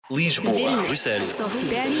Lisboa, Bruxelles,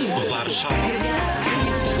 Sofia, Warschau.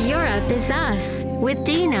 Europe is us with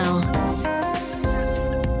Dino.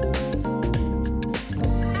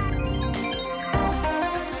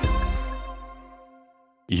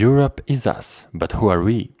 Europe is us, but who are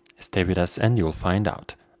we? Stay with us and you'll find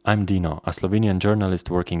out. I'm Dino, a Slovenian journalist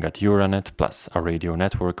working at Euronet Plus, a radio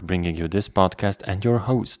network bringing you this podcast, and your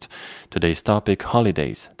host. Today's topic,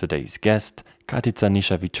 holidays. Today's guest, Katica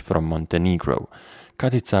Nišavić from Montenegro.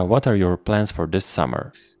 Katica, what are your plans for this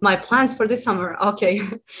summer? My plans for this summer? Okay.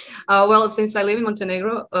 Well, since I live in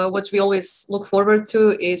Montenegro, what we always look forward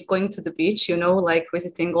to is going to the beach, like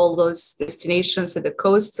visiting all those destinations at the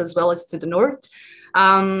coast as well as to the north.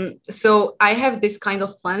 So I have this kind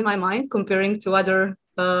of plan in my mind comparing to other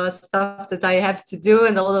stuff that I have to do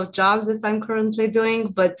and a lot of jobs that I'm currently doing.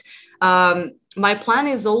 But my plan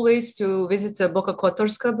is always to visit the Boka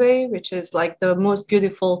Kotorska Bay, which is like the most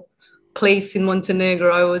beautiful place in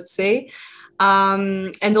Montenegro, I would say.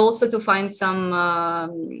 And also to find some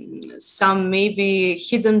maybe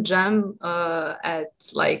hidden gem at,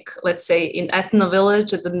 like, let's say in Etna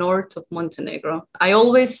village at the north of Montenegro. I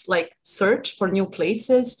always search for new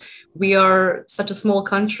places. We are such a small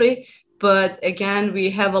country, but again, we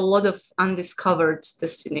have a lot of undiscovered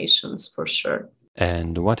destinations for sure.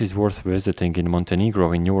 And what is worth visiting in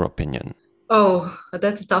Montenegro in your opinion? Oh,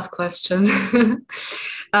 that's a tough question.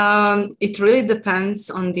 It really depends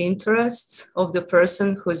on the interests of the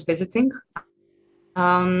person who's visiting.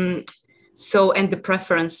 And the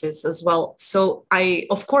preferences as well. So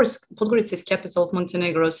of course, Podgorica is capital of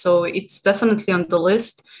Montenegro, so it's definitely on the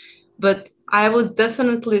list. But I would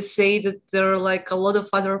definitely say that there are a lot of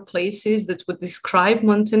other places that would describe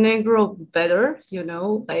Montenegro better,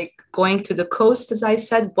 like going to the coast, as I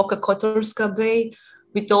said, Boka Kotorska Bay,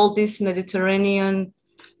 with all this Mediterranean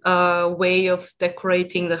way of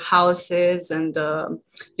decorating the houses and,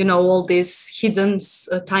 all these hidden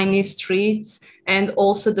tiny streets, and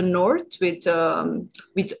also the north with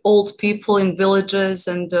old people in villages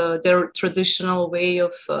and their traditional way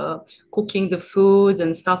of cooking the food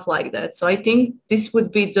and stuff like that. So I think this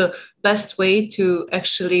would be the best way to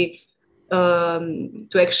actually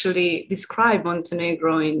describe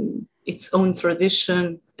Montenegro in its own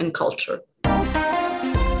tradition and culture.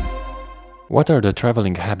 What are the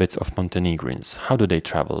traveling habits of Montenegrins? How do they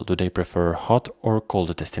travel? Do they prefer hot or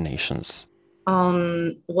cold destinations?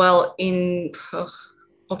 Seeing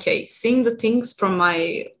the things from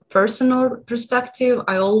my personal perspective,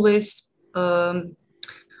 I always plan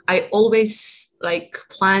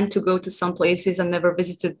to go to some places I never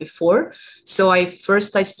visited before. So I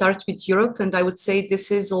start with Europe, and I would say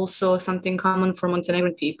this is also something common for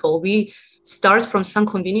Montenegrin people. We start from some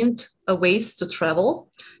convenient ways to travel.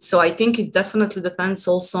 So I think it definitely depends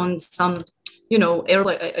also on some,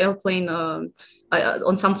 airplane,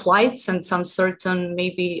 on some flights and some certain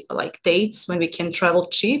maybe dates when we can travel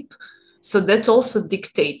cheap. So that also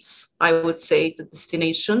dictates, I would say,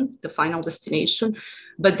 the final destination.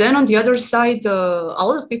 But then on the other side, a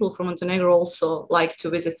lot of people from Montenegro also like to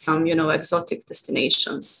visit some, exotic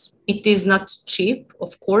destinations. It is not cheap,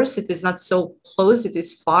 of course. It is not so close. It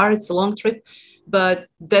is far. It's a long trip. But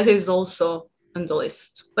that is also on the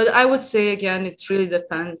list. But I would say, again, it really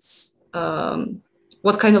depends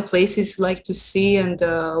what kind of places you like to see and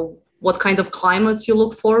what kind of climate you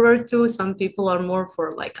look forward to. Some people are more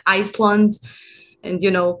for Iceland and,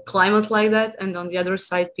 climate like that. And on the other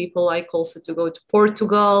side, people like also to go to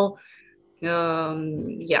Portugal.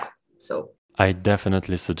 So I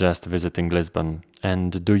definitely suggest visiting Lisbon.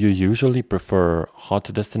 And do you usually prefer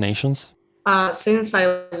hot destinations? Since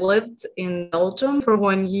I lived in Belgium for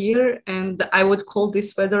 1 year, and I would call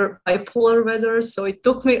this weather bipolar weather, so it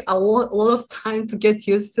took me a lot of time to get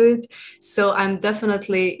used to it. So I'm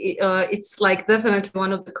definitely, it's definitely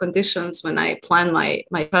one of the conditions when I plan my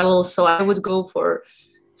travel. So I would go for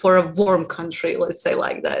a warm country, let's say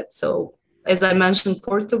like that. So as I mentioned,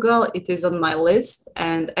 Portugal, it is on my list.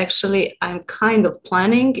 And actually, I'm kind of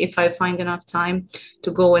planning, if I find enough time, to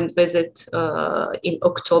go and visit in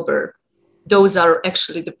October. Those are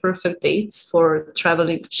actually the perfect dates for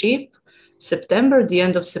traveling cheap. September, the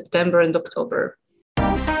end of September and October.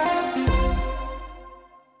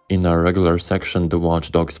 In our regular section, The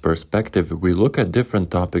Watchdog's Perspective, we look at different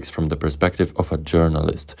topics from the perspective of a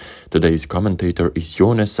journalist. Today's commentator is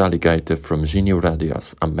Jone Saligaite from Žinių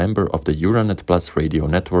Radijas, a member of the Euronet Plus radio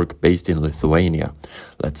network based in Lithuania.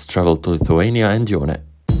 Let's travel to Lithuania and Jone.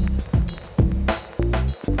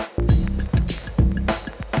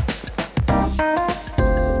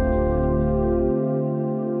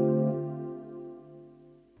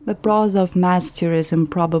 The pros of mass tourism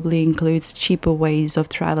probably includes cheaper ways of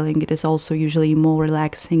traveling. It is also usually more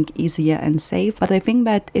relaxing, easier and safe, but I think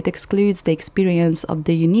that it excludes the experience of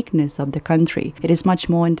the uniqueness of the country. It is much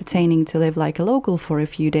more entertaining to live like a local for a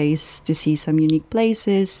few days, to see some unique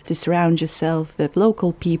places, to surround yourself with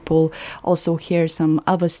local people, also hear some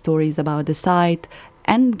other stories about the site,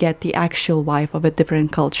 and get the actual vibe of a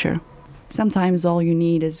different culture. Sometimes all you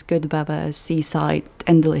need is good weather, seaside,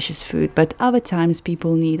 and delicious food, but other times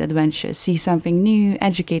people need adventure, see something new,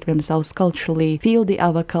 educate themselves culturally, feel the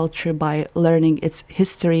other culture by learning its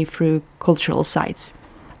history through cultural sites.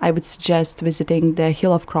 I would suggest visiting the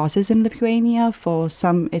Hill of Crosses in Lithuania. For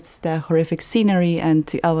some, it's the horrific scenery, and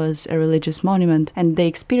to others, a religious monument. And the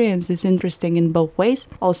experience is interesting in both ways.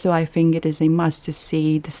 Also, I think it is a must to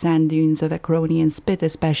see the sand dunes of Akroni and Spit,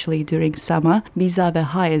 especially during summer. These are the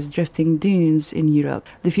highest drifting dunes in Europe.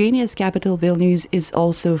 Lithuania's capital, Vilnius, is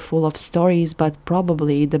also full of stories, but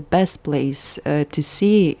probably the best place to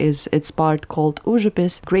see is its part called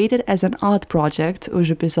Užupis. Created as an art project,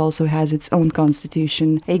 Užupis also has its own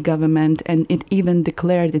constitution, a government, and it even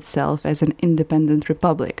declared itself as an independent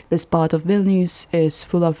republic. This part of Vilnius is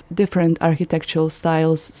full of different architectural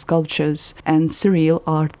styles, sculptures, and surreal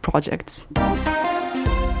art projects.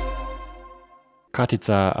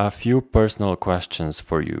 Katica, a few personal questions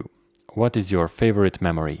for you. What is your favorite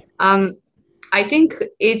memory? I think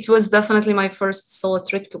it was definitely my first solo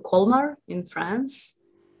trip to Colmar in France.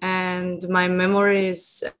 And my memory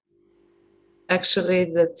is actually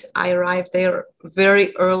that I arrived there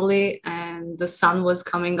very early and the sun was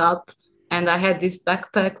coming up and I had this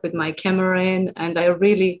backpack with my camera in, and I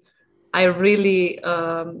really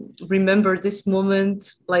remember this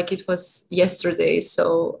moment like it was yesterday.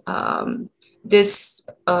 So this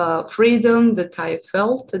freedom that I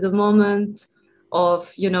felt at the moment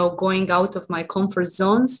of, going out of my comfort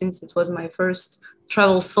zone, since it was my first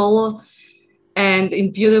travel solo, and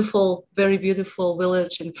in beautiful, very beautiful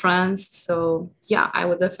village in France. So yeah, I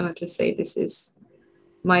would definitely say this is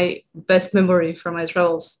my best memory from my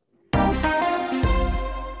travels.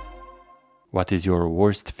 What is your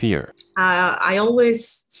worst fear? I always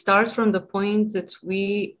start from the point that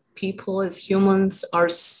we people as humans are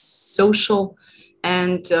social.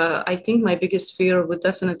 And I think my biggest fear would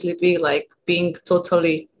definitely be like being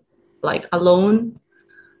totally like alone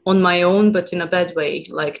on my own, but in a bad way,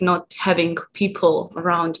 like not having people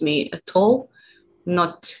around me at all,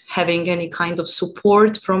 not having any kind of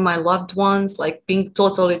support from my loved ones, like being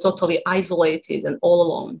totally isolated and all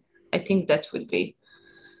alone. I think that would be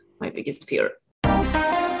my biggest fear.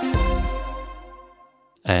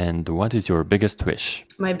 And what is your biggest wish?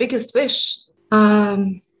 My biggest wish?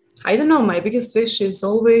 I don't know. My biggest wish is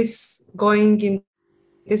always going in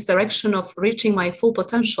this direction of reaching my full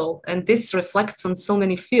potential. And this reflects on so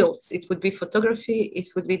many fields. It would be photography. It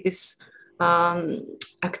would be this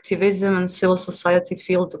activism and civil society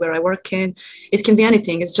field where I work in. It can be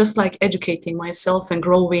anything. It's just like educating myself and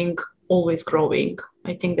growing, always growing.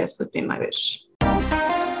 I think that would be my wish.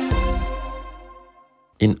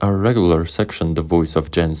 In our regular section, The Voice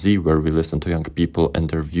of Gen Z, where we listen to young people and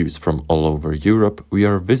their views from all over Europe, we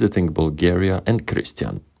are visiting Bulgaria and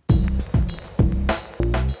Christian.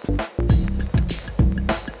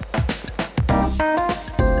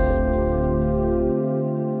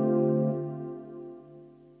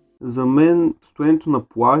 За мен стоенето на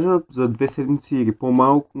плажа за 2 седмици или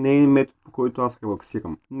по-малко не е метод, по който аз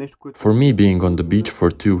релаксирам. For me, being on the beach for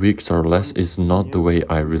 2 weeks or less is not the way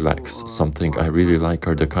I relax. Something I really like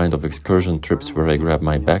are the kind of excursion trips where I grab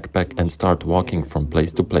my backpack and start walking from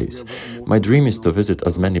place to place. My dream is to visit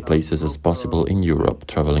as many places as possible in Europe,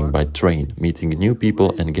 traveling by train, meeting new people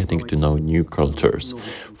and getting to know new cultures.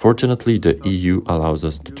 Fortunately, the EU allows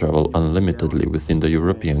us to travel unlimitedly within the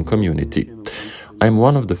European community. I'm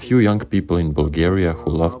one of the few young people in Bulgaria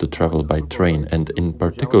who love to travel by train, and in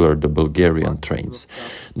particular the Bulgarian trains.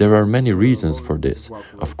 There are many reasons for this.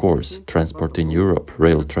 Of course, transport in Europe,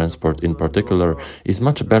 rail transport in particular, is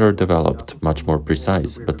much better developed, much more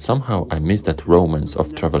precise, but somehow I miss that romance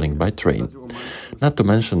of traveling by train. Not to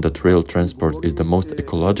mention that rail transport is the most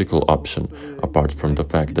ecological option. Apart from the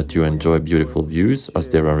fact that you enjoy beautiful views, as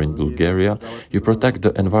there are in Bulgaria, you protect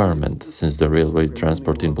the environment, since the railway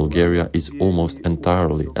transport in Bulgaria is almost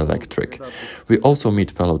entirely electric. We also meet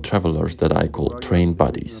fellow travelers that I call train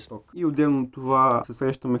buddies. И отделно от това се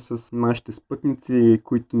срещаме с нашите спътници,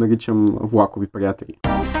 които наричам влакови приятели.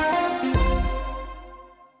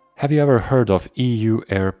 Have you ever heard of EU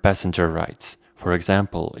air passenger rights? For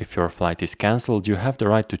example, if your flight is cancelled, you have the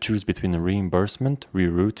right to choose between reimbursement,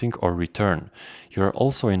 rerouting, or return. You are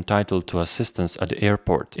also entitled to assistance at the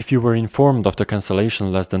airport. If you were informed of the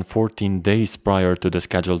cancellation less than 14 days prior to the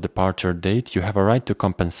scheduled departure date, you have a right to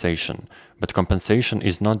compensation. But compensation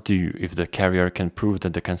is not due if the carrier can prove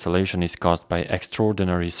that the cancellation is caused by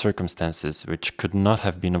extraordinary circumstances, which could not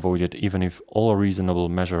have been avoided even if all reasonable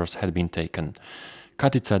measures had been taken.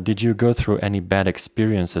 Katica, did you go through any bad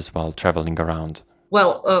experiences while traveling around?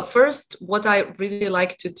 Well, first, what I really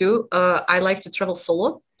like to do, I like to travel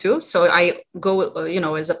solo too. So I go,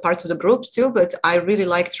 as a part of the group too, but I really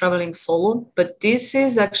like traveling solo. But this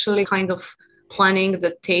is actually kind of planning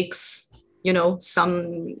that takes,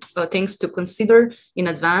 some things to consider in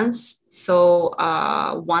advance. So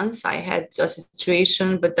once I had a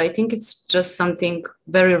situation, but I think it's just something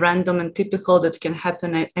very random and typical that can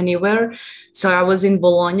happen anywhere. So I was in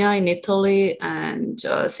Bologna in Italy, and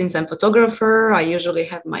since I'm a photographer, I usually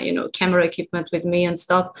have my, camera equipment with me and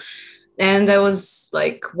stuff. And I was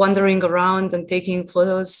like wandering around and taking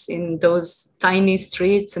photos in those tiny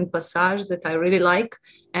streets and passages that I really like.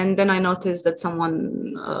 And then I noticed that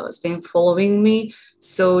someone has been following me.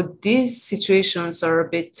 So these situations are a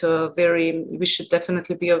bit we should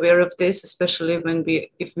definitely be aware of this, especially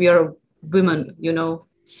if we are women,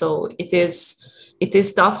 So it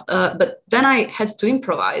is tough. But then I had to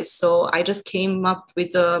improvise. So I just came up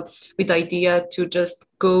with the idea to just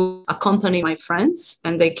go accompany my friends,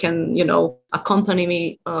 and they can, accompany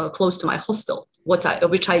me close to my hostel,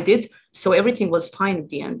 which I did. So everything was fine at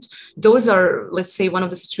the end. Those are, let's say, one of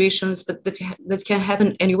the situations, but that can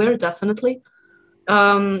happen anywhere, definitely.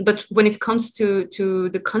 But when it comes to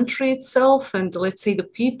the country itself and, let's say, the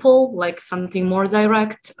people, like something more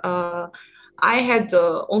direct, I had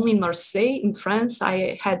only in Marseille in France,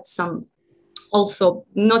 I had some also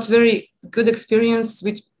not very good experience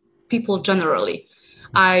with people generally.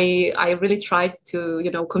 I really tried to,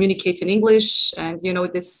 communicate in English, and,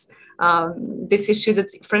 this issue that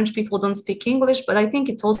French people don't speak English, but I think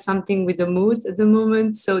it's also something with the mood at the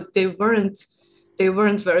moment. So they weren't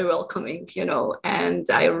very welcoming, and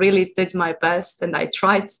I really did my best, and I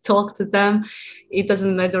tried to talk to them. It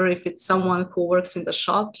doesn't matter if it's someone who works in the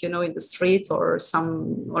shop, in the street, or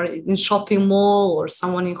in shopping mall, or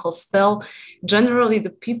someone in hostel. Generally,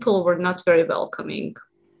 the people were not very welcoming.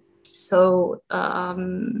 So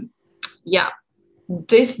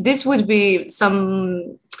this would be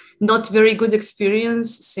some not very good experience,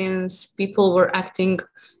 since people were acting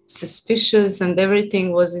suspicious and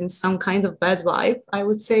everything was in some kind of bad vibe, I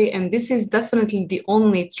would say. And this is definitely the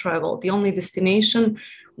only destination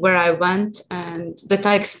where I went and that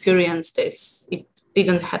I experienced this. It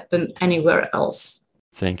didn't happen anywhere else.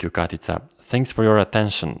 Thank you, Katica. Thanks for your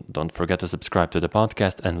attention. Don't forget to subscribe to the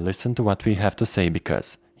podcast and listen to what we have to say,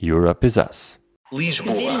 because Europe is us.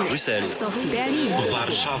 Lisboa, Bruxelas,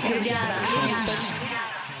 Varsóvia,